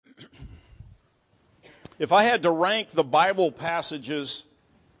If I had to rank the Bible passages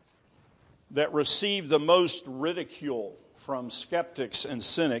that receive the most ridicule from skeptics and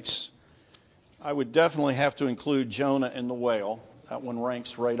cynics, I would definitely have to include Jonah and the whale. That one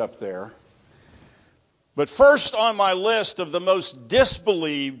ranks right up there. But first on my list of the most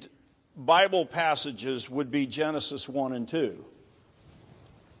disbelieved Bible passages would be Genesis 1 and 2.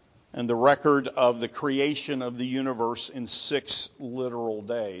 And the record of the creation of the universe in 6 literal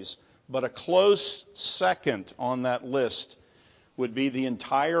days. But a close second on that list would be the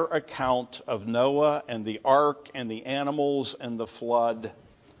entire account of Noah and the ark and the animals and the flood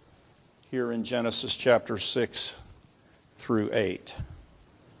here in Genesis chapter 6 through 8.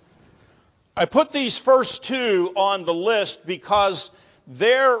 I put these first 2 on the list because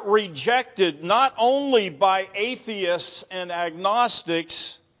they're rejected not only by atheists and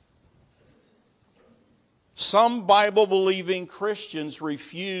agnostics. Some Bible-believing Christians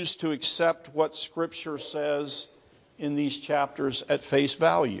refuse to accept what Scripture says in these chapters at face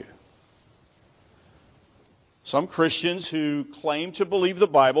value. Some Christians who claim to believe the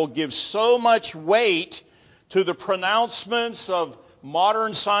Bible give so much weight to the pronouncements of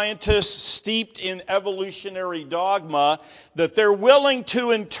modern scientists steeped in evolutionary dogma that they're willing to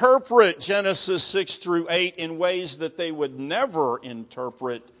interpret Genesis 6 through 8 in ways that they would never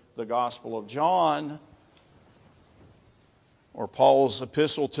interpret the Gospel of John or Paul's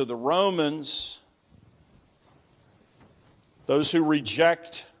epistle to the Romans. Those who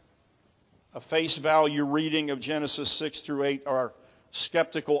reject a face value reading of Genesis 6 through 8 are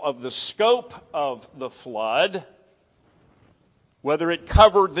skeptical of the scope of the flood, whether it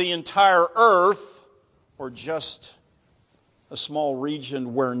covered the entire earth or just a small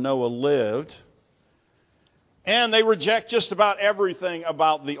region where Noah lived. And they reject just about everything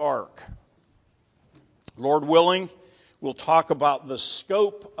about the ark. Lord willing, we'll talk about the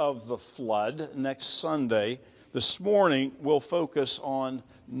scope of the flood next Sunday. This morning, we'll focus on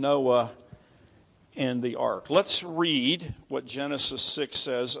Noah and the ark. Let's read what Genesis 6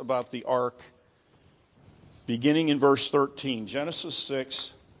 says about the ark, beginning in verse 13. Genesis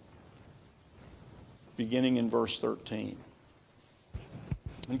 6, beginning in verse 13.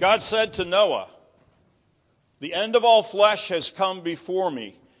 And God said to Noah, "The end of all flesh has come before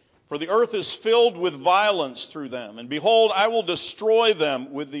me, for the earth is filled with violence through them. And behold, I will destroy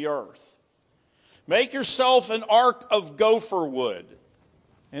them with the earth. Make yourself an ark of gopher wood."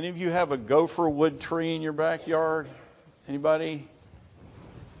 Any of you have a gopher wood tree in your backyard? Anybody?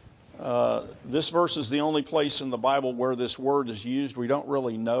 This verse is the only place in the Bible where this word is used. We don't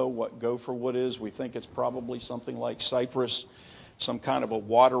really know what gopher wood is. We think it's probably something like cypress, some kind of a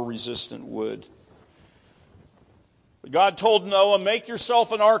water-resistant wood. But God told Noah, "Make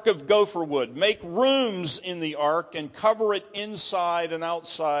yourself an ark of gopher wood. Make rooms in the ark and cover it inside and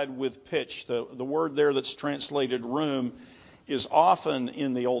outside with pitch." The word there that's translated room is often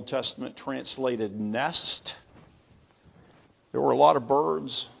in the Old Testament translated nest. There were a lot of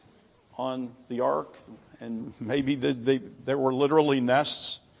birds on the ark, and maybe there were literally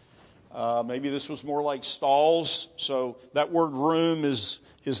nests. Maybe this was more like stalls. So that word room is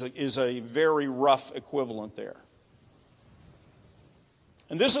a very rough equivalent there.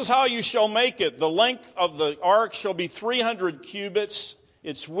 And this is how you shall make it. The length of the ark shall be 300 cubits,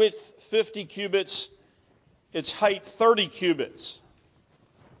 its width 50 cubits, its height 30 cubits.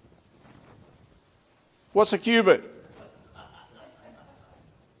 What's a cubit?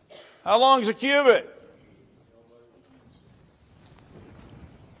 How long is a cubit?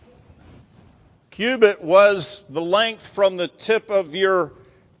 Cubit was the length from the tip of your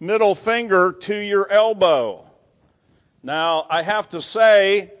middle finger to your elbow. Now, I have to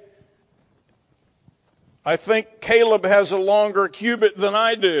say, I think Caleb has a longer cubit than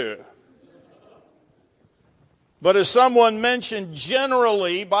I do. But as someone mentioned,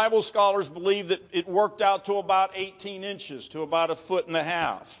 generally, Bible scholars believe that it worked out to about 18 inches, to about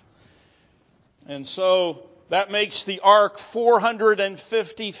 1.5 feet. And so that makes the ark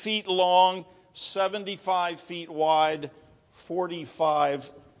 450 feet long, 75 feet wide, 45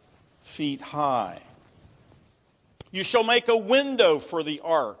 feet high. You shall make a window for the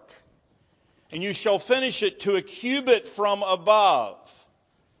ark, and you shall finish it to a cubit from above,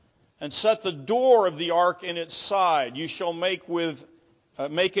 and set the door of the ark in its side. You shall make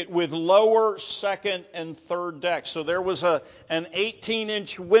it with lower, second, and third decks. So there was an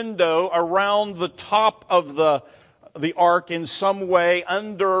 18-inch window around the top of the ark in some way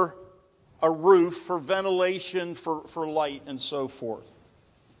under a roof for ventilation, for light, and so forth.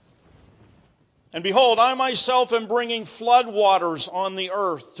 And behold, I myself am bringing flood waters on the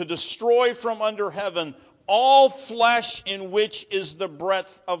earth to destroy from under heaven all flesh in which is the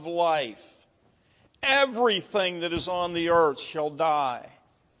breath of life. everything that is on the earth shall die.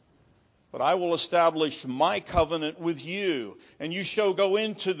 But I will establish my covenant with you, and you shall go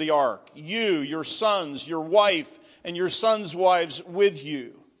into the ark, you, your sons, your wife, and your sons' wives with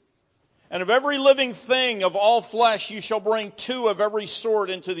you. And of every living thing of all flesh you shall bring 2 of every sort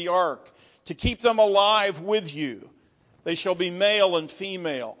into the ark, to keep them alive with you. They shall be male and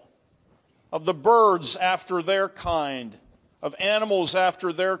female. Of the birds after their kind, of animals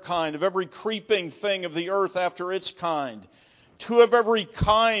after their kind, of every creeping thing of the earth after its kind. 2 of every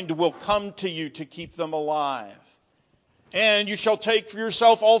kind will come to you to keep them alive. And you shall take for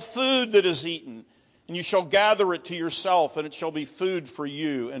yourself all food that is eaten, and you shall gather it to yourself, and it shall be food for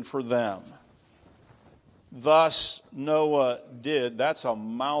you and for them. Thus Noah did. That's a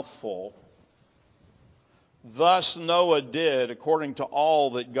mouthful. Thus Noah did according to all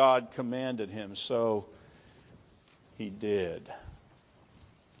that God commanded him. So he did.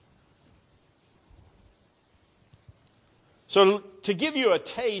 So to give you a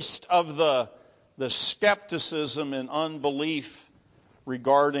taste of the skepticism and unbelief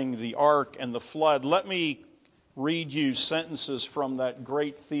regarding the ark and the flood, let me read you sentences from that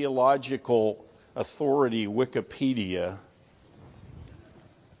great theological authority, Wikipedia.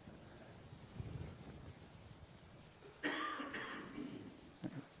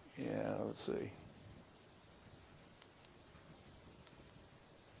 Yeah, let's see.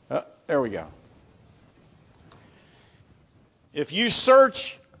 There we go. If you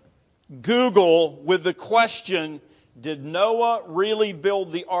search Google with the question, did Noah really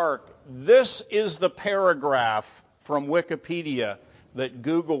build the ark? This is the paragraph from Wikipedia that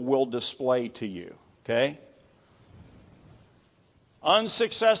Google will display to you. Okay?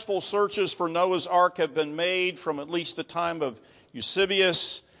 Unsuccessful searches for Noah's ark have been made from at least the time of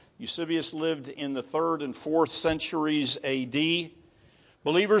Eusebius. Eusebius lived in the 3rd and 4th centuries A.D.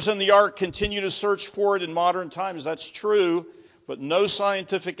 Believers in the ark continue to search for it in modern times. That's true, but no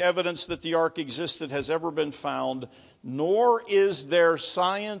scientific evidence that the ark existed has ever been found, nor is there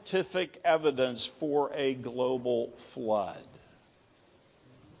scientific evidence for a global flood.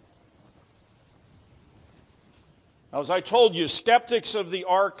 Now, as I told you, skeptics of the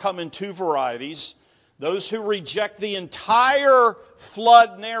ark come in 2 varieties. Those who reject the entire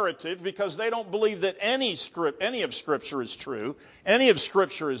flood narrative because they don't believe that any of Scripture is true, any of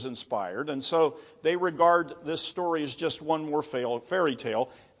Scripture is inspired, and so they regard this story as just one more fairy tale.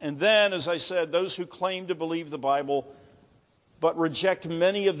 And then, as I said, those who claim to believe the Bible but reject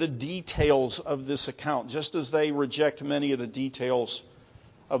many of the details of this account, just as they reject many of the details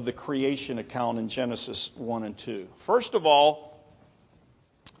of the creation account in Genesis 1 and 2. First of all,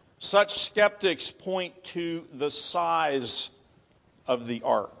 such skeptics point to the size of the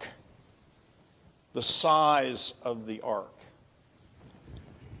ark. The size of the ark.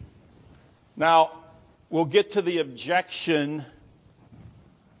 Now, we'll get to the objection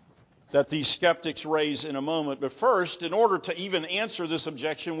that these skeptics raise in a moment. But first, in order to even answer this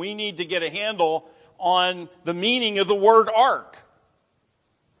objection, we need to get a handle on the meaning of the word ark.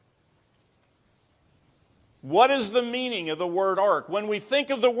 What is the meaning of the word ark? When we think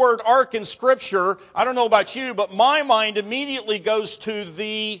of the word ark in Scripture, I don't know about you, but my mind immediately goes to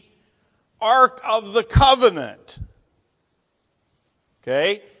the Ark of the Covenant.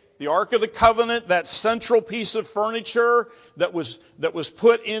 Okay? The Ark of the Covenant, that central piece of furniture that was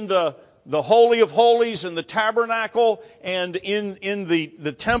put in the Holy of Holies in the tabernacle and in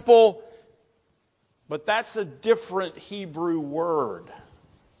the temple. But that's a different Hebrew word.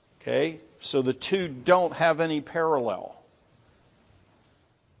 Okay? So the two don't have any parallel.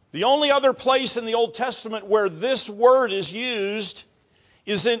 The only other place in the Old Testament where this word is used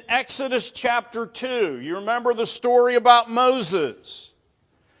is in Exodus chapter 2. You remember the story about Moses.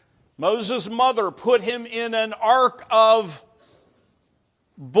 Moses' mother put him in an ark of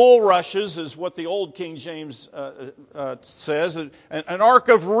bulrushes, is what the old King James says. An ark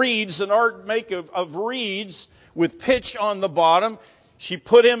of reeds, an ark made of reeds with pitch on the bottom. She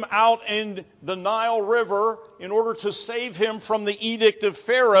put him out in the Nile River in order to save him from the edict of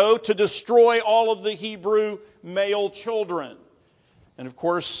Pharaoh to destroy all of the Hebrew male children. And of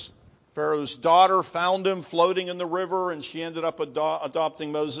course, Pharaoh's daughter found him floating in the river, and she ended up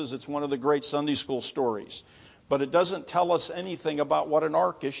adopting Moses. It's one of the great Sunday school stories. But it doesn't tell us anything about what an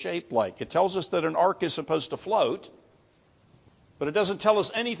ark is shaped like. It tells us that an ark is supposed to float, but it doesn't tell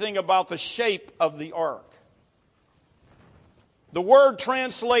us anything about the shape of the ark. The word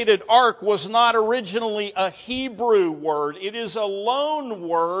translated ark was not originally a Hebrew word. It is a loan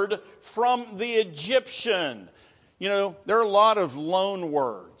word from the Egyptian. You know, there are a lot of loan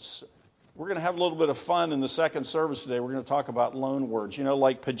words. We're going to have a little bit of fun in the second service today. We're going to talk about loan words. You know,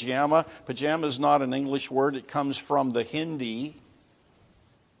 like pajama. Pajama is not an English word. It comes from the Hindi.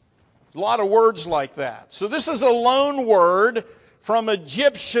 A lot of words like that. So this is a loan word from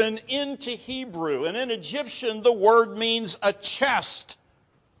Egyptian into Hebrew. And in Egyptian, the word means a chest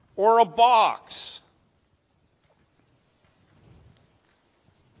or a box.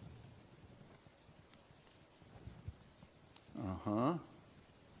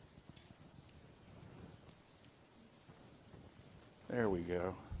 There we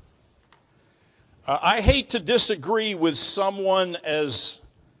go. I hate to disagree with someone as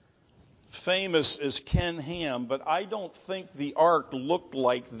famous as Ken Ham, but I don't think the ark looked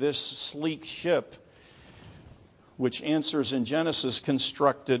like this sleek ship, which Answers in Genesis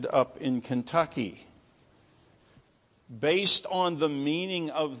constructed up in Kentucky. Based on the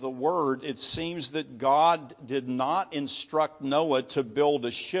meaning of the word, it seems that God did not instruct Noah to build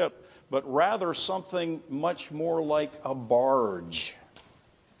a ship, but rather something much more like a barge.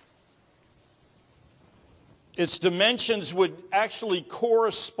 Its dimensions would actually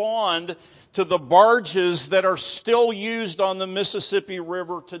correspond to the barges that are still used on the Mississippi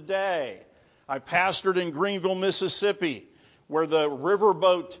River today. I pastored in Greenville, Mississippi, where the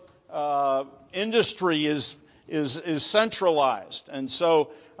riverboat industry is centralized. And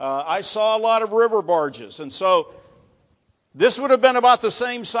so I saw a lot of river barges. And so this would have been about the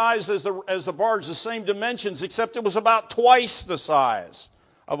same size as the barge, the same dimensions, except it was about twice the size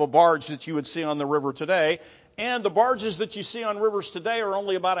of a barge that you would see on the river today. And the barges that you see on rivers today are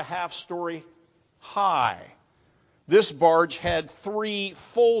only about a half story high. This barge had 3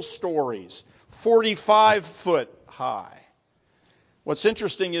 full stories, 45 foot high. What's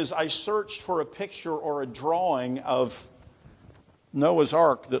interesting is I searched for a picture or a drawing of Noah's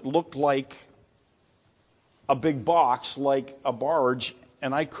Ark that looked like a big box, like a barge,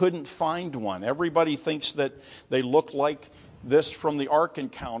 and I couldn't find one. Everybody thinks that they look like this from the Ark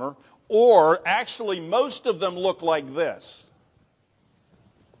Encounter, or actually most of them look like this.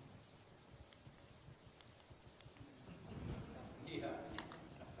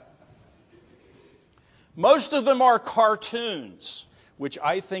 Most of them are cartoons, which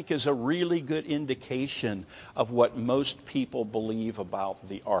I think is a really good indication of what most people believe about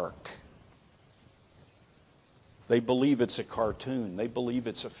the ark. They believe it's a cartoon. They believe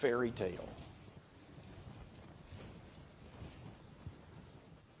it's a fairy tale.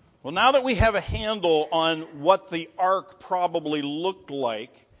 Well, now that we have a handle on what the ark probably looked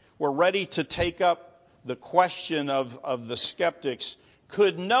like, we're ready to take up the question of the skeptics.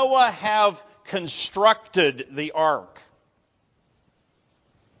 Could Noah have constructed the ark?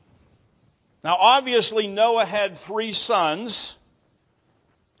 Now, obviously, Noah had 3 sons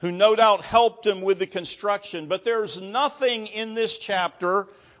who no doubt helped him with the construction, but there's nothing in this chapter,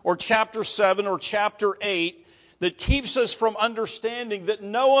 or chapter 7, or chapter 8, that keeps us from understanding that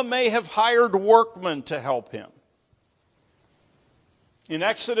Noah may have hired workmen to help him. In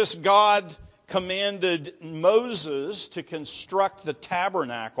Exodus, God commanded Moses to construct the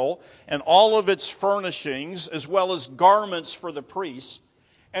tabernacle and all of its furnishings, as well as garments for the priests.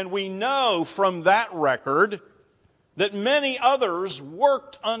 And we know from that record that many others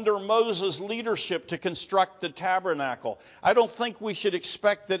worked under Moses' leadership to construct the tabernacle. I don't think we should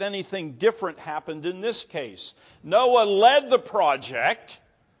expect that anything different happened in this case. Noah led the project.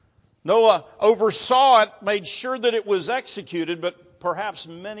 Noah oversaw it, made sure that it was executed, but perhaps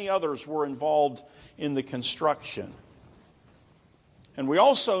many others were involved in the construction. And we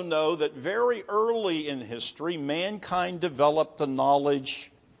also know that very early in history, mankind developed the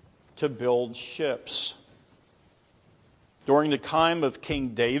knowledge to build ships. During the time of King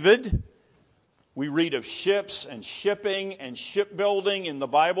David, we read of ships and shipping and shipbuilding in the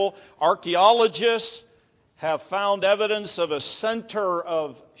Bible. Archaeologists have found evidence of a center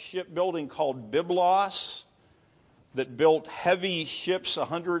of shipbuilding called Byblos that built heavy ships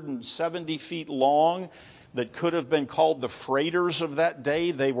 170 feet long that could have been called the freighters of that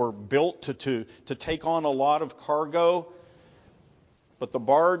day. They were built to take on a lot of cargo. But the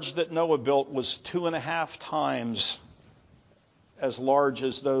barge that Noah built was 2.5 times as large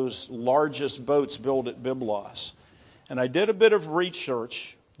as those largest boats built at Byblos. And I did a bit of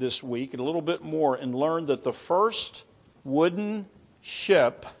research this week, and a little bit more, and learned that the first wooden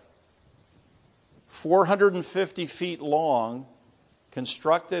ship, 450 feet long,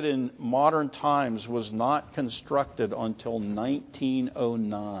 constructed in modern times, was not constructed until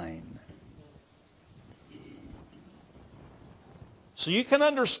 1909. So you can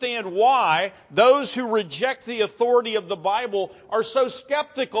understand why those who reject the authority of the Bible are so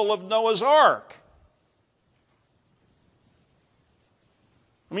skeptical of Noah's Ark.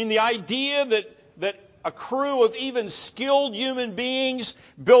 I mean, the idea that a crew of even skilled human beings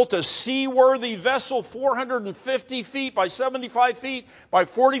built a seaworthy vessel 450 feet by 75 feet by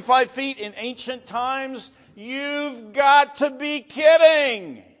 45 feet in ancient times, you've got to be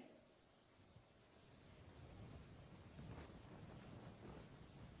kidding.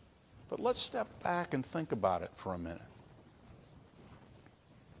 But let's step back and think about it for a minute.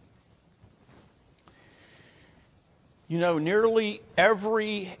 You know, nearly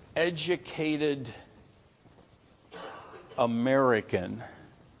every educated American,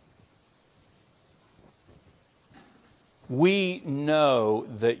 we know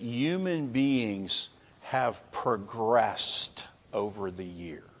that human beings have progressed over the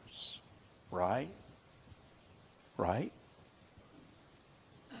years, right? Right?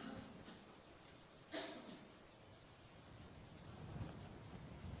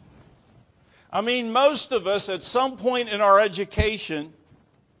 I mean, most of us at some point in our education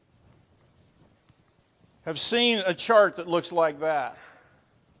have seen a chart that looks like that.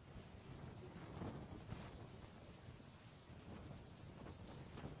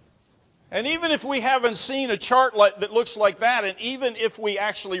 And even if we haven't seen a chart that looks like that, and even if we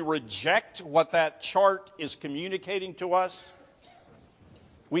actually reject what that chart is communicating to us,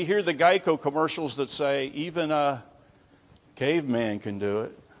 we hear the Geico commercials that say, even a caveman can do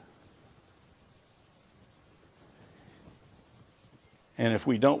it. And if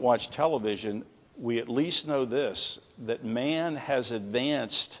we don't watch television, we at least know this, that man has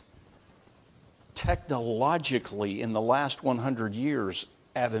advanced technologically in the last 100 years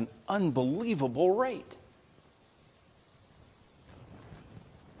at an unbelievable rate.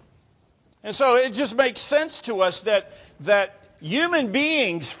 And so it just makes sense to us that human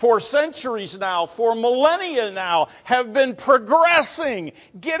beings for centuries now, for millennia now, have been progressing,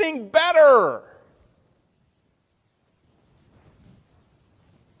 getting better.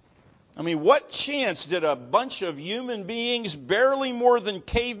 I mean, what chance did a bunch of human beings, barely more than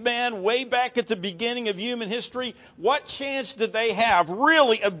caveman, way back at the beginning of human history, what chance did they have,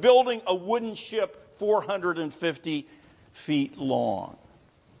 really, of building a wooden ship 450 feet long?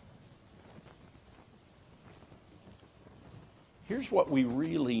 Here's what we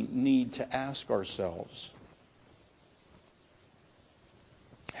really need to ask ourselves.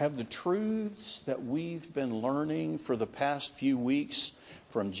 Have the truths that we've been learning for the past few weeks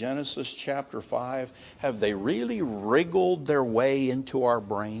from Genesis chapter 5, have they really wriggled their way into our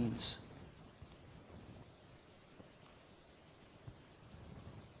brains?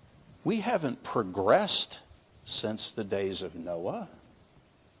 We haven't progressed since the days of Noah.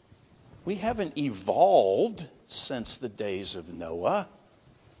 We haven't evolved since the days of Noah.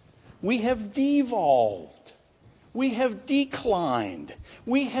 We have devolved. We have declined.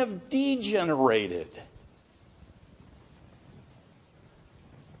 We have degenerated.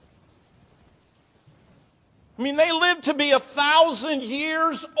 I mean, they lived to be 1,000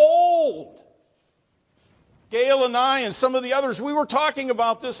 years old. Gail and I and some of the others, we were talking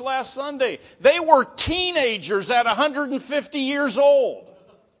about this last Sunday. They were teenagers at 150 years old.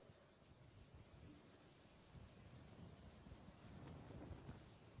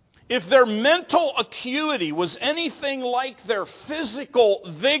 If their mental acuity was anything like their physical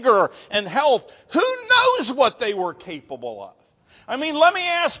vigor and health, who knows what they were capable of? I mean, let me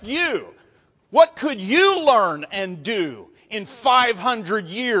ask you, what could you learn and do in 500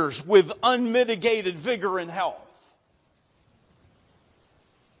 years with unmitigated vigor and health?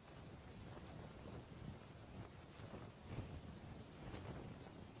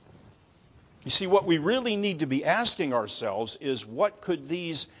 You see, what we really need to be asking ourselves is, what could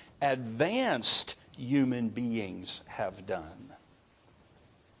these advanced human beings have done?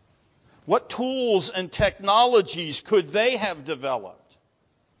 What tools and technologies could they have developed?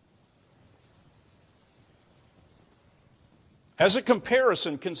 As a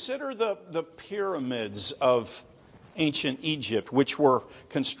comparison, consider the pyramids of ancient Egypt, which were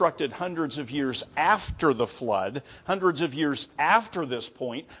constructed hundreds of years after the flood, hundreds of years after this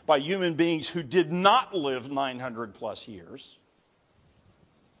point, by human beings who did not live 900 plus years.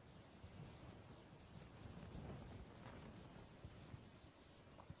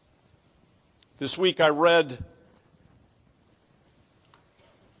 This week I read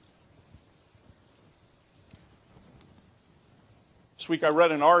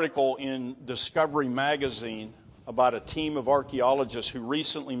an article in Discovery Magazine about a team of archaeologists who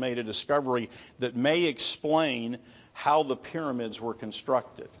recently made a discovery that may explain how the pyramids were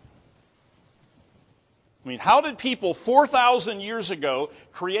constructed. I mean, how did people 4,000 years ago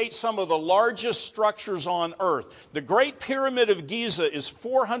create some of the largest structures on earth? The Great Pyramid of Giza is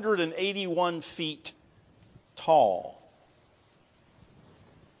 481 feet tall.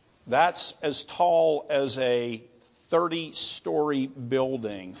 That's as tall as a 30-story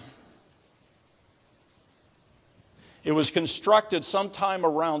building. It was constructed sometime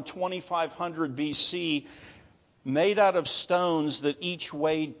around 2500 BC, made out of stones that each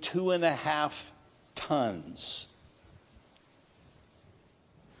weighed 2.5 tons.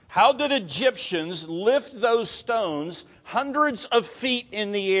 How did Egyptians lift those stones hundreds of feet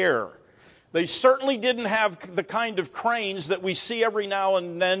in the air? They certainly didn't have the kind of cranes that we see every now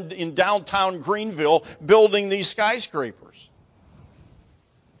and then in downtown Greenville building these skyscrapers.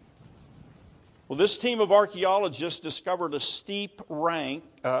 Well, this team of archaeologists discovered a steep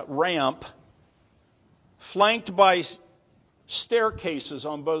ramp flanked by staircases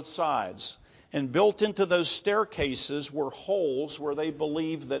on both sides. And built into those staircases were holes where they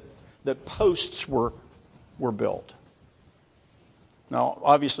believed that posts were built. Now,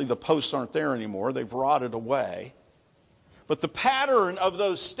 obviously, the posts aren't there anymore. They've rotted away. But the pattern of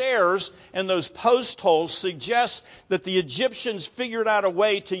those stairs and those post holes suggests that the Egyptians figured out a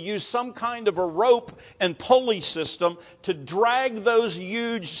way to use some kind of a rope and pulley system to drag those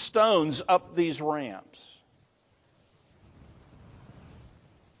huge stones up these ramps.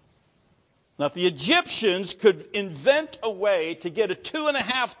 Now, if the Egyptians could invent a way to get a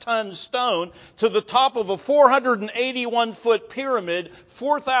 2.5-ton stone to the top of a 481-foot pyramid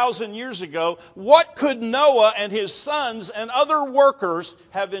 4,000 years ago, what could Noah and his sons and other workers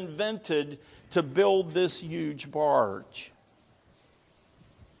have invented to build this huge barge?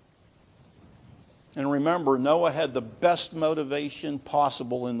 And remember, Noah had the best motivation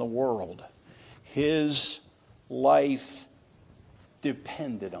possible in the world. His life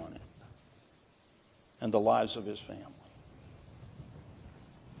depended on it. And the lives of his family.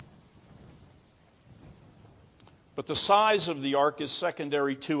 But the size of the ark is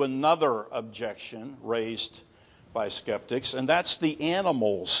secondary to another objection raised by skeptics, and that's the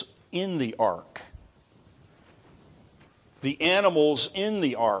animals in the ark. The animals in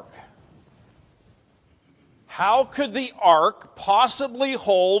the ark. How could the ark possibly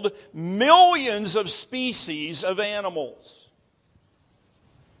hold millions of species of animals?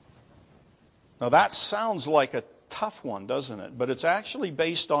 Now that sounds like a tough one, doesn't it? But it's actually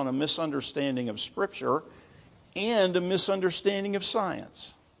based on a misunderstanding of Scripture and a misunderstanding of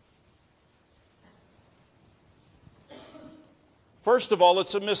science. First of all,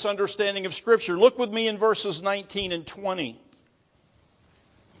 it's a misunderstanding of Scripture. Look with me in verses 19 and 20.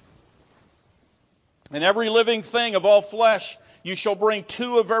 And every living thing of all flesh you shall bring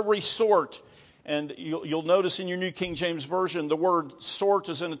 2 of every sort. And you'll notice in your New King James Version, the word sort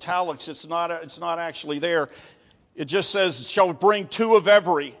is in italics. It's not actually there. It just says, shall bring 2 of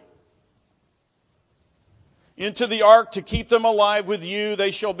every. Into the ark to keep them alive with you,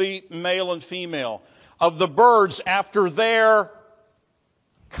 they shall be male and female. Of the birds after their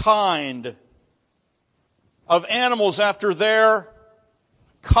kind. Of animals after their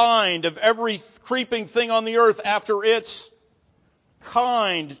kind. Of every creeping thing on the earth after its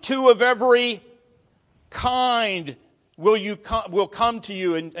kind. 2 of every kind will come to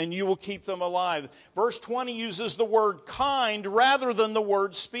you, and you will keep them alive. Verse 20 uses the word kind rather than the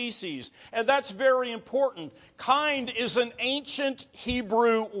word species. And that's very important. Kind is an ancient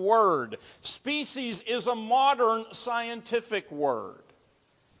Hebrew word. Species is a modern scientific word.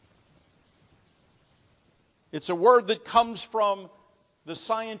 It's a word that comes from the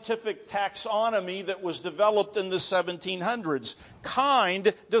scientific taxonomy that was developed in the 1700s.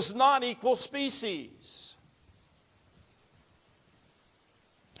 Kind does not equal species.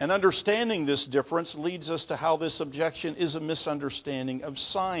 And understanding this difference leads us to how this objection is a misunderstanding of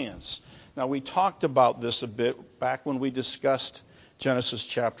science. Now, we talked about this a bit back when we discussed Genesis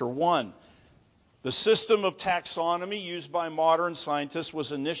chapter 1. The system of taxonomy used by modern scientists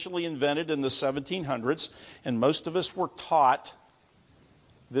was initially invented in the 1700s, and most of us were taught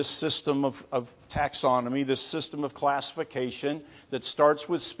this system of taxonomy, this system of classification that starts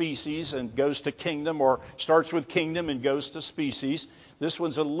with species and goes to kingdom, or starts with kingdom and goes to species. This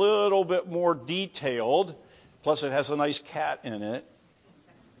one's a little bit more detailed, plus it has a nice cat in it.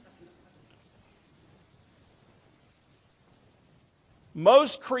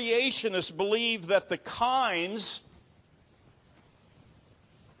 Most creationists believe that the kinds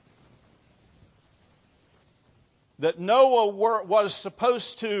that Noah was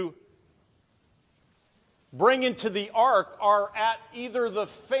supposed to bring into the ark are at either the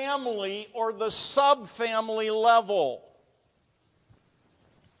family or the subfamily level.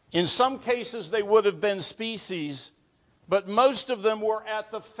 In some cases, they would have been species, but most of them were at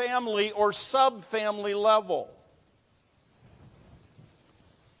the family or subfamily level.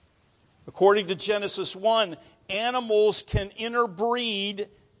 According to Genesis 1, animals can interbreed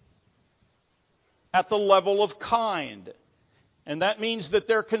at the level of kind. And that means that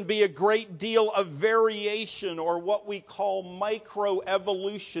there can be a great deal of variation, or what we call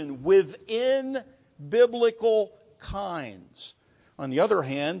microevolution, within biblical kinds. On the other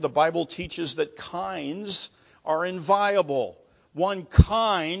hand, the Bible teaches that kinds are inviolable. One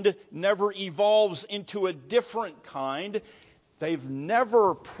kind never evolves into a different kind. They've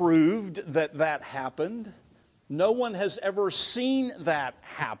never proved that that happened. No one has ever seen that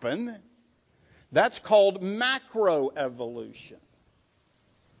happen. That's called macroevolution.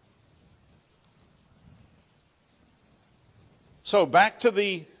 So back to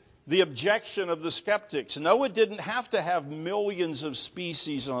the objection of the skeptics. Noah didn't have to have millions of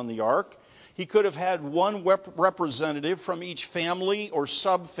species on the ark. He could have had one representative from each family or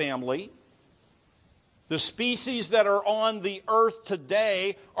subfamily. The species that are on the earth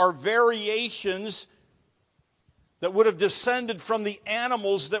today are variations that would have descended from the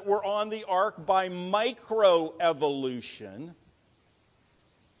animals that were on the ark by microevolution.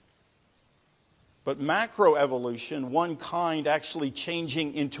 But macroevolution, one kind actually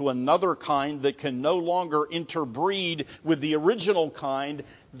changing into another kind that can no longer interbreed with the original kind,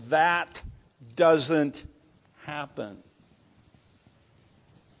 that doesn't happen.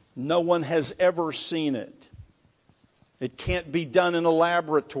 No one has ever seen it. It can't be done in a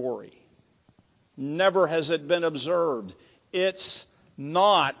laboratory. Never has it been observed. It's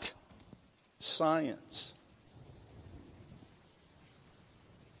not science.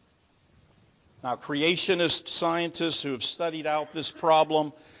 Now, creationist scientists who have studied out this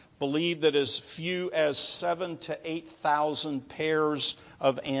problem believe that as few as 7,000 to 8,000 pairs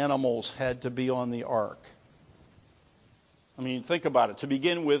of animals had to be on the ark. I mean, think about it. To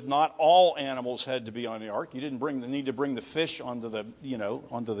begin with, not all animals had to be on the ark. You didn't need to bring the fish onto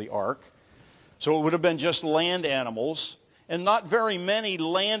the ark. So it would have been just land animals. And not very many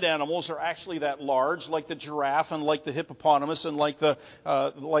land animals are actually that large, like the giraffe and like the hippopotamus and like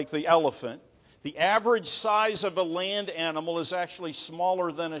the elephant. The average size of a land animal is actually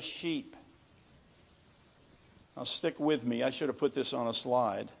smaller than a sheep. Now stick with me. I should have put this on a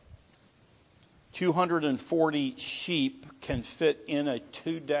slide. 240 sheep can fit in a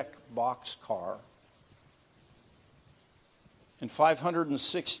 2-deck boxcar. And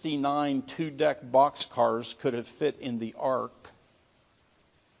 569 2-deck boxcars could have fit in the ark.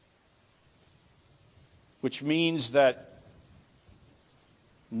 Which means that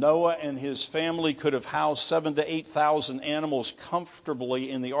Noah and his family could have housed 7,000 to 8,000 animals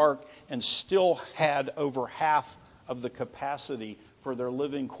comfortably in the ark and still had over half of the capacity for their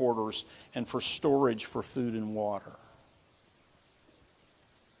living quarters and for storage for food and water.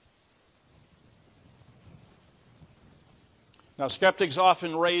 Now, skeptics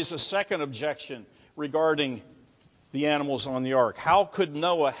often raise a second objection regarding the animals on the ark. How could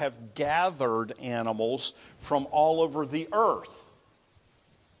Noah have gathered animals from all over the earth?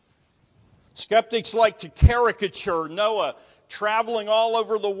 Skeptics like to caricature Noah traveling all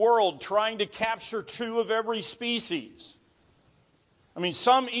over the world trying to capture 2 of every species. I mean,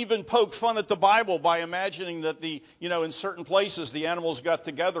 some even poke fun at the Bible by imagining that in certain places the animals got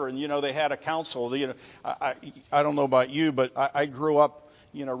together and, they had a council. I don't know about you, but I grew up,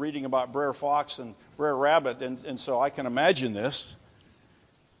 reading about Brer Fox and Brer Rabbit, and so I can imagine this.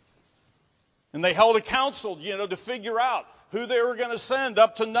 And they held a council, to figure out who they were going to send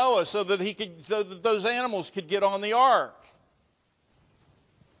up to Noah so that those animals could get on the ark.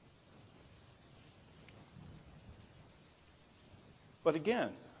 But again,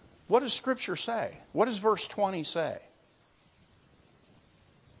 what does Scripture say? What does verse 20 say?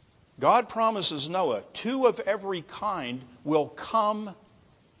 God promises Noah 2 of every kind will come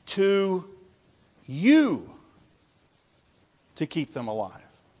to you to keep them alive.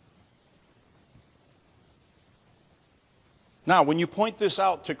 Now, when you point this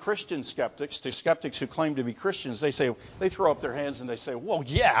out to Christian skeptics, to skeptics who claim to be Christians, they throw up their hands and they say, well,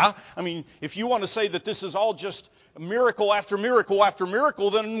 yeah. I mean, if you want to say that this is all just miracle after miracle after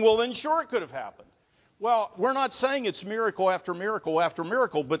miracle, then sure it could have happened. Well, we're not saying it's miracle after miracle after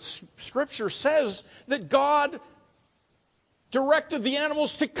miracle, but Scripture says that God directed the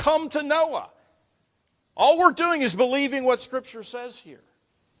animals to come to Noah. All we're doing is believing what Scripture says here.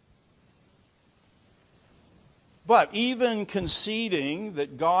 But even conceding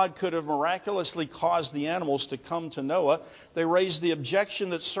that God could have miraculously caused the animals to come to Noah, they raised the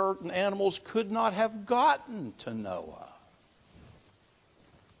objection that certain animals could not have gotten to Noah.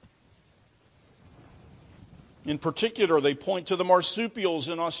 In particular, they point to the marsupials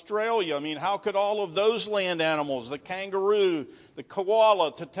in Australia. I mean, how could all of those land animals, the kangaroo, the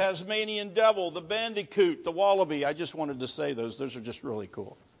koala, the Tasmanian devil, the bandicoot, the wallaby, I just wanted to say those are just really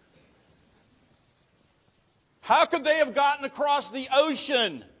cool. How could they have gotten across the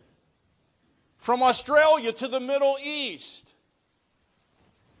ocean from Australia to the Middle East?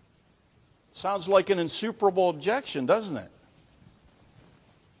 Sounds like an insuperable objection, doesn't it?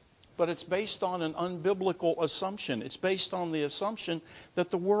 But it's based on an unbiblical assumption. It's based on the assumption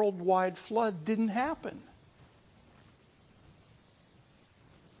that the worldwide flood didn't happen.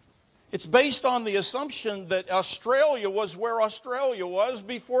 It's based on the assumption that Australia was where Australia was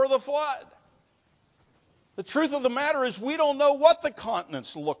before the flood. The truth of the matter is we don't know what the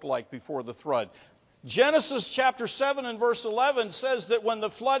continents looked like before the flood. Genesis chapter 7 and verse 11 says that when the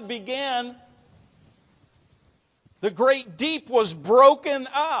flood began, the great deep was broken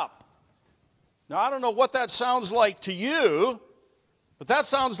up. Now, I don't know what that sounds like to you, but that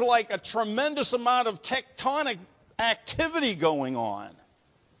sounds like a tremendous amount of tectonic activity going on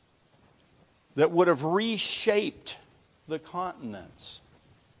that would have reshaped the continents.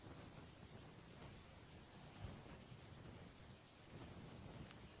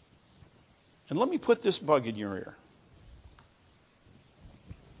 And let me put this bug in your ear.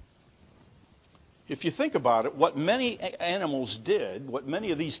 If you think about it, what many animals did, what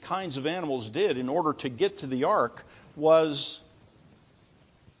many of these kinds of animals did in order to get to the ark was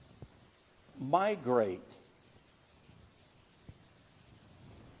migrate.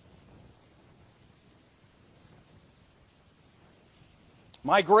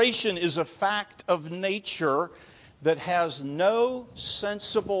 Migration is a fact of nature that has no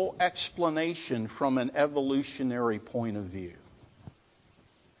sensible explanation from an evolutionary point of view.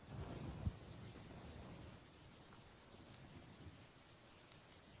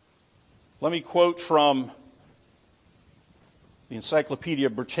 Let me quote from the Encyclopedia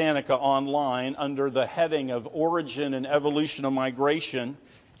Britannica online under the heading of Origin and Evolution of Migration.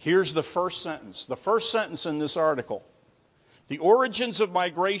 Here's the first sentence. The first sentence in this article. The origins of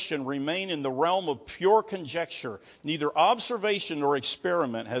migration remain in the realm of pure conjecture. Neither observation nor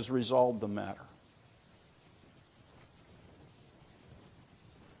experiment has resolved the matter.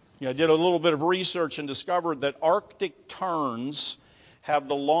 I did a little bit of research and discovered that Arctic terns have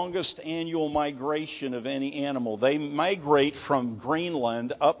the longest annual migration of any animal. They migrate from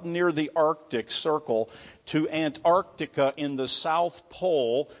Greenland up near the Arctic Circle to Antarctica in the South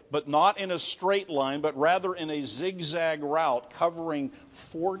Pole, but not in a straight line, but rather in a zigzag route covering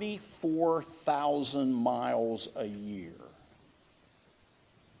 44,000 miles a year.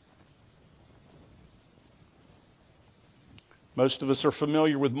 Most of us are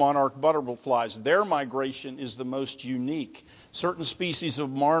familiar with monarch butterflies. Their migration is the most unique. Certain species of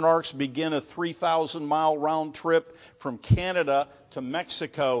monarchs begin a 3,000-mile round trip from Canada to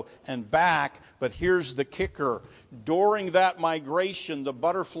Mexico and back. But here's the kicker. During that migration, the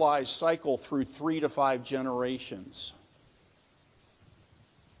butterflies cycle through 3 to 5 generations.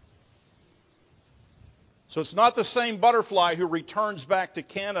 So it's not the same butterfly who returns back to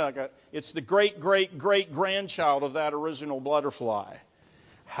Canada. It's the great-great-great-grandchild of that original butterfly.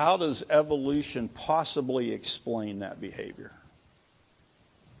 How does evolution possibly explain that behavior?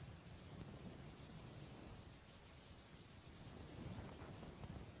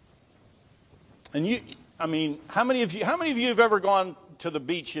 And how many of you have ever gone to the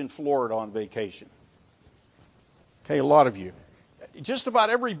beach in Florida on vacation? Okay, a lot of you. Just about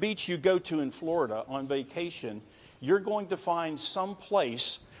every beach you go to in Florida on vacation, you're going to find some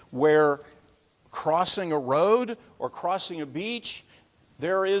place where crossing a road or crossing a beach,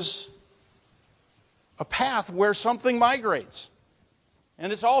 there is a path where something migrates.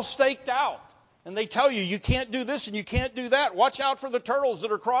 And it's all staked out. And they tell you, you can't do this and you can't do that. Watch out for the turtles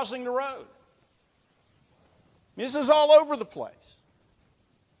that are crossing the road. This is all over the place.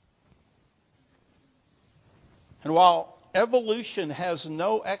 And while evolution has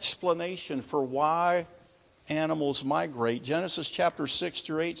no explanation for why animals migrate, Genesis chapter 6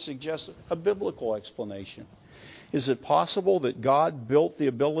 through 8 suggests a biblical explanation. Is it possible that God built the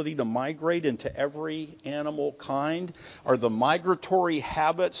ability to migrate into every animal kind? Are the migratory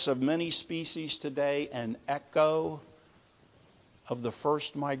habits of many species today an echo of the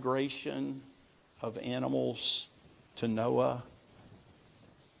first migration of animals to Noah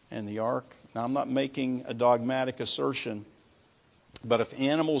and the ark? Now, I'm not making a dogmatic assertion, but if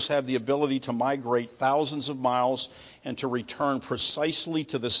animals have the ability to migrate thousands of miles and to return precisely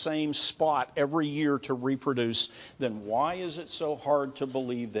to the same spot every year to reproduce, then why is it so hard to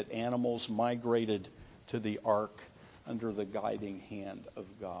believe that animals migrated to the ark under the guiding hand of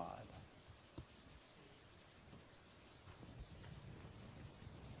God?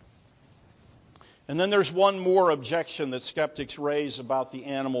 And then there's one more objection that skeptics raise about the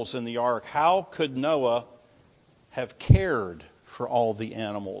animals in the ark. How could Noah have cared for all the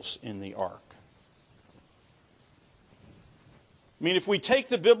animals in the ark? I mean, if we take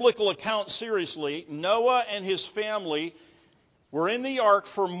the biblical account seriously, Noah and his family were in the ark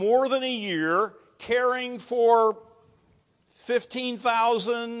for more than a year, caring for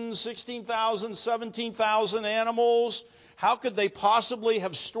 15,000, 16,000, 17,000 animals. How could they possibly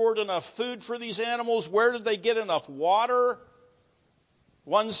have stored enough food for these animals? Where did they get enough water?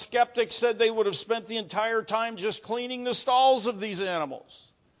 One skeptic said they would have spent the entire time just cleaning the stalls of these animals.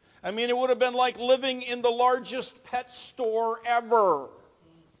 I mean, it would have been like living in the largest pet store ever.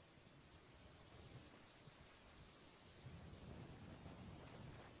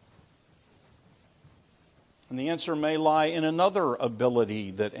 And the answer may lie in another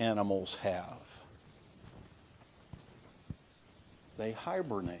ability that animals have. They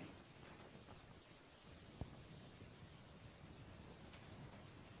hibernate.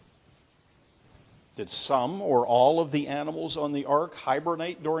 Did some or all of the animals on the ark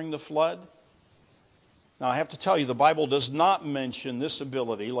hibernate during the flood? Now, I have to tell you, the Bible does not mention this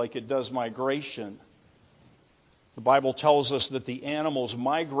ability like it does migration. The Bible tells us that the animals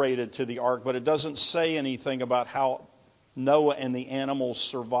migrated to the ark, but it doesn't say anything about how Noah and the animals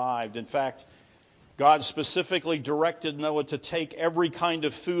survived. In fact, God specifically directed Noah to take every kind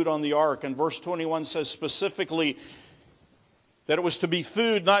of food on the ark. And verse 21 says specifically that it was to be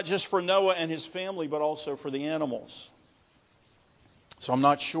food not just for Noah and his family, but also for the animals. So I'm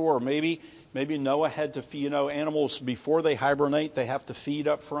not sure. Maybe Noah had to feed, animals before they hibernate, they have to feed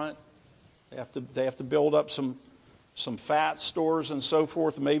up front. They have to build up some fat stores and so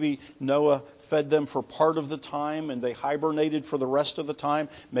forth. Maybe Noah fed them for part of the time and they hibernated for the rest of the time.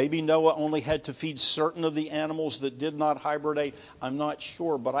 Maybe Noah only had to feed certain of the animals that did not hibernate. I'm not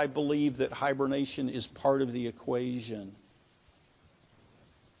sure, but I believe that hibernation is part of the equation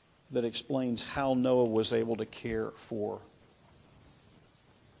that explains how Noah was able to care for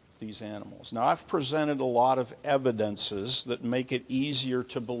these animals. Now, I've presented a lot of evidences that make it easier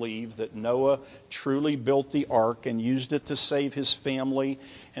to believe that Noah truly built the ark and used it to save his family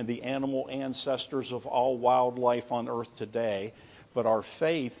and the animal ancestors of all wildlife on earth today. But our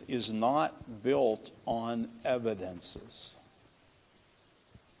faith is not built on evidences.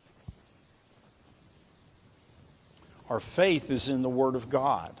 Our faith is in the Word of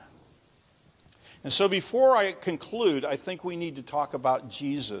God. And so before I conclude, I think we need to talk about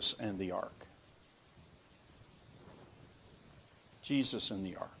Jesus and the ark. Jesus and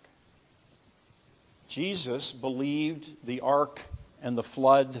the ark. Jesus believed the ark and the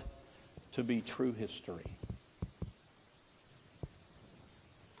flood to be true history.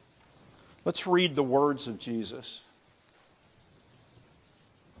 Let's read the words of Jesus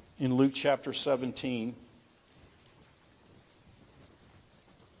in Luke chapter 17.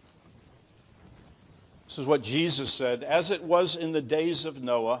 This is what Jesus said, "As it was in the days of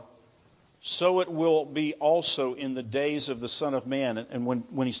Noah, so it will be also in the days of the Son of Man." And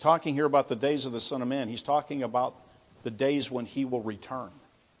when he's talking here about the days of the Son of Man, he's talking about the days when he will return.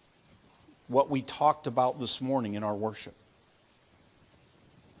 What we talked about this morning in our worship.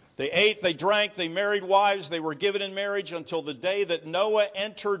 They ate, they drank, they married wives, they were given in marriage until the day that Noah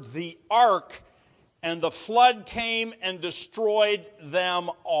entered the ark, and the flood came and destroyed them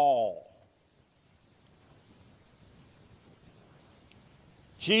all.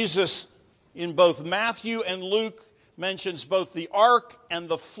 Jesus, in both Matthew and Luke, mentions both the ark and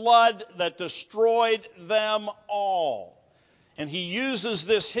the flood that destroyed them all. And he uses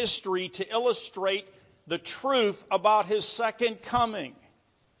this history to illustrate the truth about his second coming.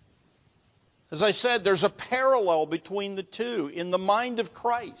 As I said, there's a parallel between the two in the mind of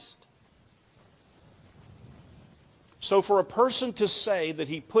Christ. So for a person to say that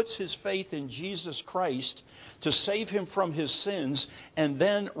he puts his faith in Jesus Christ to save him from his sins and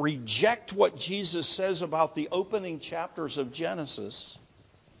then reject what Jesus says about the opening chapters of Genesis,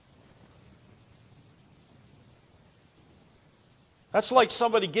 that's like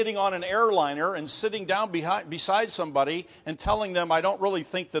somebody getting on an airliner and sitting down beside somebody and telling them, "I don't really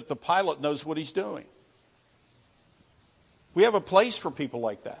think that the pilot knows what he's doing." We have a place for people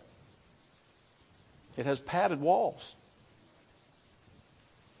like that. It has padded walls.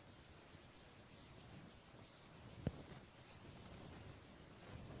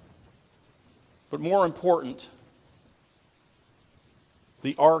 But more important,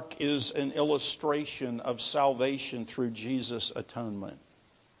 the ark is an illustration of salvation through Jesus' atonement.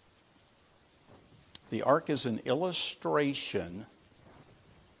 The ark is an illustration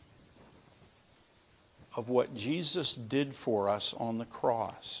of what Jesus did for us on the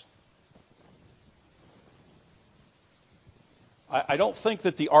cross. I don't think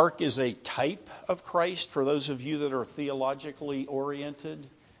that the ark is a type of Christ for those of you that are theologically oriented.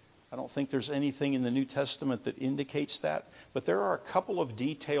 I don't think there's anything in the New Testament that indicates that. But there are a couple of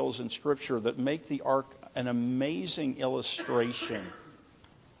details in Scripture that make the ark an amazing illustration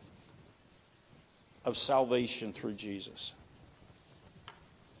of salvation through Jesus.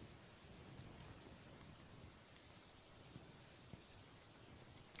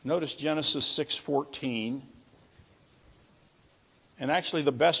 Notice Genesis 6:14. And actually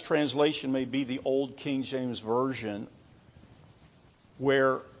the best translation may be the Old King James Version,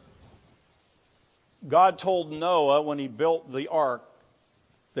 where God told Noah when he built the ark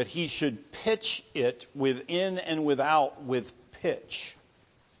that he should pitch it within and without with pitch.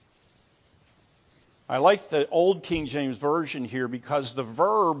 I like the Old King James Version here because the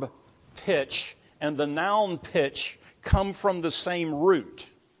verb pitch and the noun pitch come from the same root.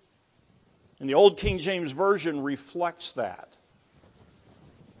 And the Old King James Version reflects that.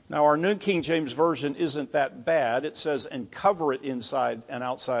 Now, our New King James Version isn't that bad. It says, and cover it inside and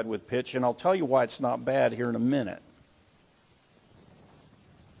outside with pitch. And I'll tell you why it's not bad here in a minute.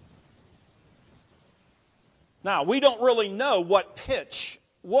 Now, we don't really know what pitch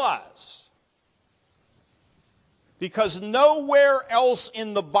was, because nowhere else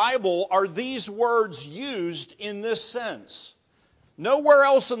in the Bible are these words used in this sense. Nowhere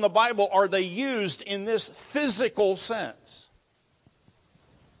else in the Bible are they used in this physical sense.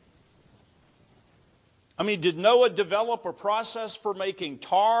 I mean, did Noah develop a process for making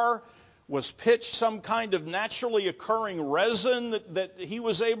tar? Was pitch some kind of naturally occurring resin that he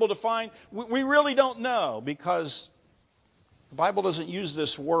was able to find? We really don't know, because the Bible doesn't use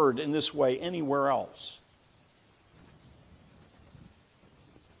this word in this way anywhere else.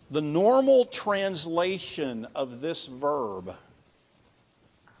 The normal translation of this verb,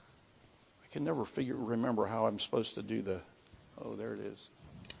 I can never remember how I'm supposed to do there it is.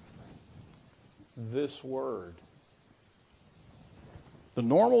 This word. The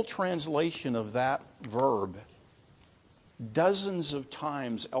normal translation of that verb, dozens of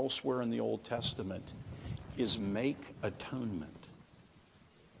times elsewhere in the Old Testament, is make atonement.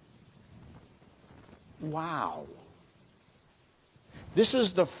 Wow. This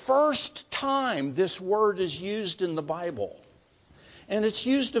is the first time this word is used in the Bible. And it's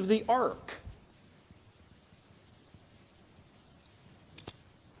used of the ark.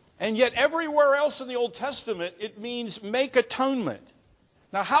 And yet everywhere else in the Old Testament, it means make atonement.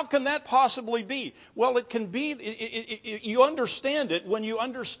 Now, how can that possibly be? Well, it can be, you understand it when you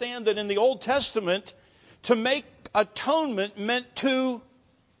understand that in the Old Testament, to make atonement meant to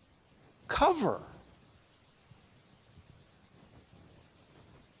cover.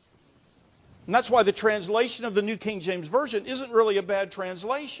 And that's why the translation of the New King James Version isn't really a bad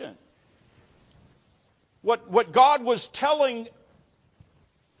translation. What God was telling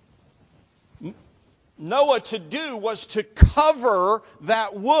Noah to do was to cover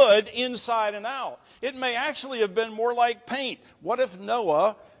that wood inside and out. It may actually have been more like paint. What if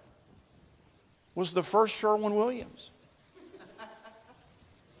Noah was the first Sherwin-Williams?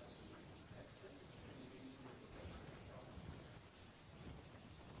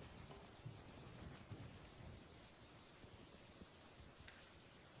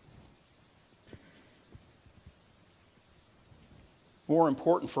 More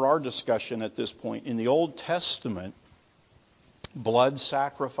important for our discussion at this point, in the Old Testament, blood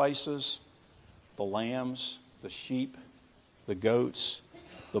sacrifices, the lambs, the sheep, the goats,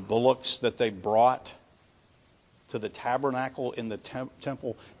 the bullocks that they brought to the tabernacle in the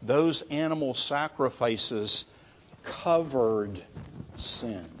temple, those animal sacrifices covered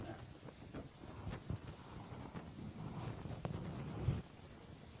sin.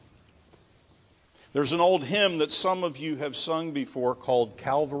 There's an old hymn that some of you have sung before called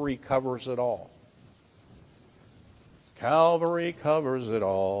Calvary Covers It All. Calvary covers it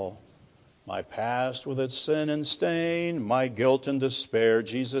all. My past with its sin and stain, my guilt and despair,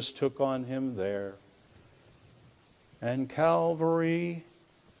 Jesus took on him there. And Calvary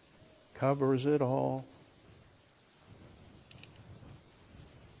covers it all.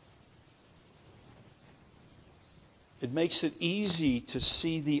 It makes it easy to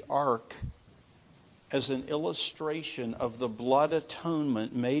see the ark as an illustration of the blood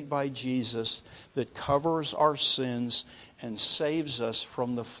atonement made by Jesus that covers our sins and saves us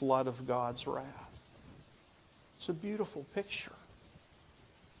from the flood of God's wrath. It's a beautiful picture.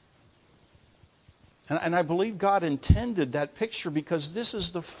 And I believe God intended that picture because this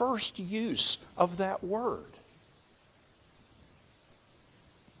is the first use of that word.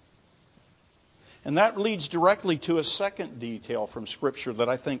 And that leads directly to a second detail from Scripture that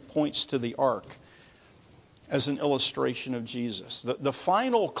I think points to the ark as an illustration of Jesus. The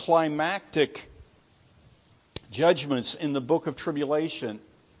final climactic judgments in the book of Tribulation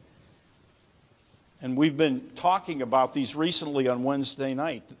And we've been talking about these recently on Wednesday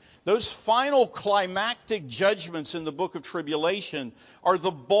night. Those final climactic judgments in the book of Tribulation are the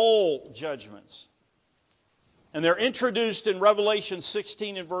bowl judgments. And they're introduced in Revelation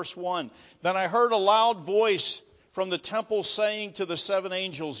 16 and verse 1. Then I heard a loud voice from the temple saying to the seven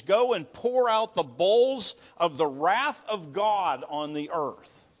angels, "Go and pour out the bowls of the wrath of God on the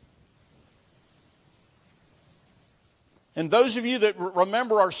earth." And those of you that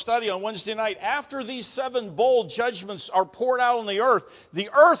remember our study on Wednesday night, after these 7 bowl judgments are poured out on the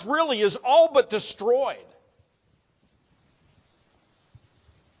earth really is all but destroyed.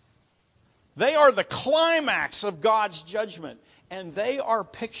 They are the climax of God's judgment, and they are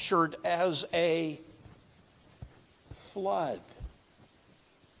pictured as a flood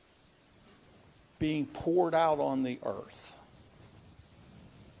being poured out on the earth.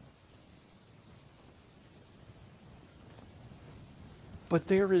 But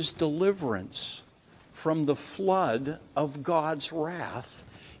there is deliverance from the flood of God's wrath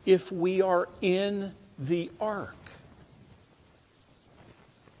if we are in the ark.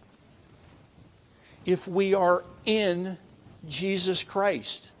 If we are in Jesus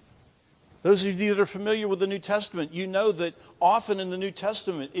Christ. Those of you that are familiar with the New Testament, you know that often in the New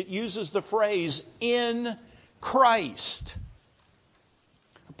Testament it uses the phrase, "in Christ."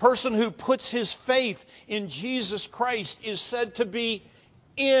 A person who puts his faith in Jesus Christ is said to be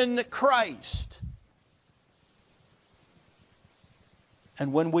in Christ.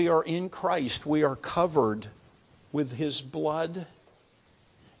 And when we are in Christ, we are covered with His blood,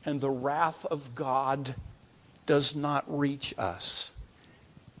 and the wrath of God does not reach us.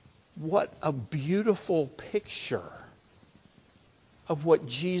 What a beautiful picture of what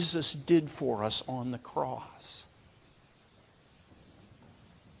Jesus did for us on the cross.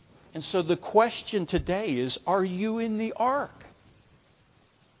 And so the question today is, are you in the ark?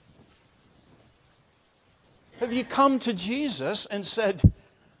 Have you come to Jesus and said,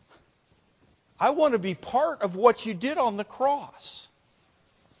 "I want to be part of what you did on the cross.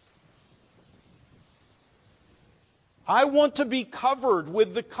 I want to be covered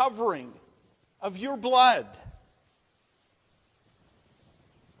with the covering of your blood"?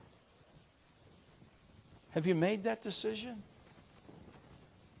 Have you made that decision?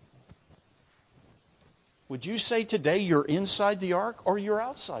 Would you say today you're inside the ark or you're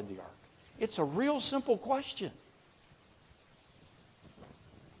outside the ark? It's a real simple question.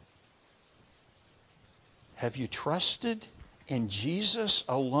 Have you trusted in Jesus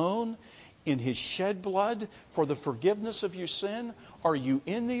alone, in His shed blood for the forgiveness of your sin? Are you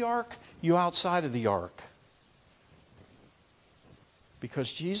in the ark? You outside of the ark?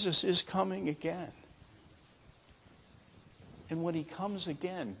 Because Jesus is coming again. And when He comes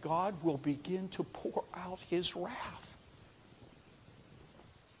again, God will begin to pour out His wrath.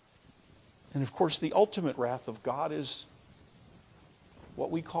 And of course, the ultimate wrath of God is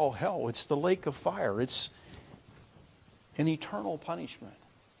what we call hell. It's the lake of fire. It's an eternal punishment.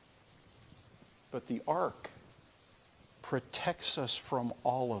 But the ark protects us from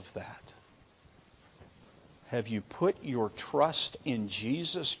all of that. Have you put your trust in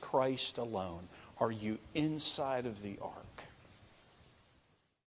Jesus Christ alone? Are you inside of the ark?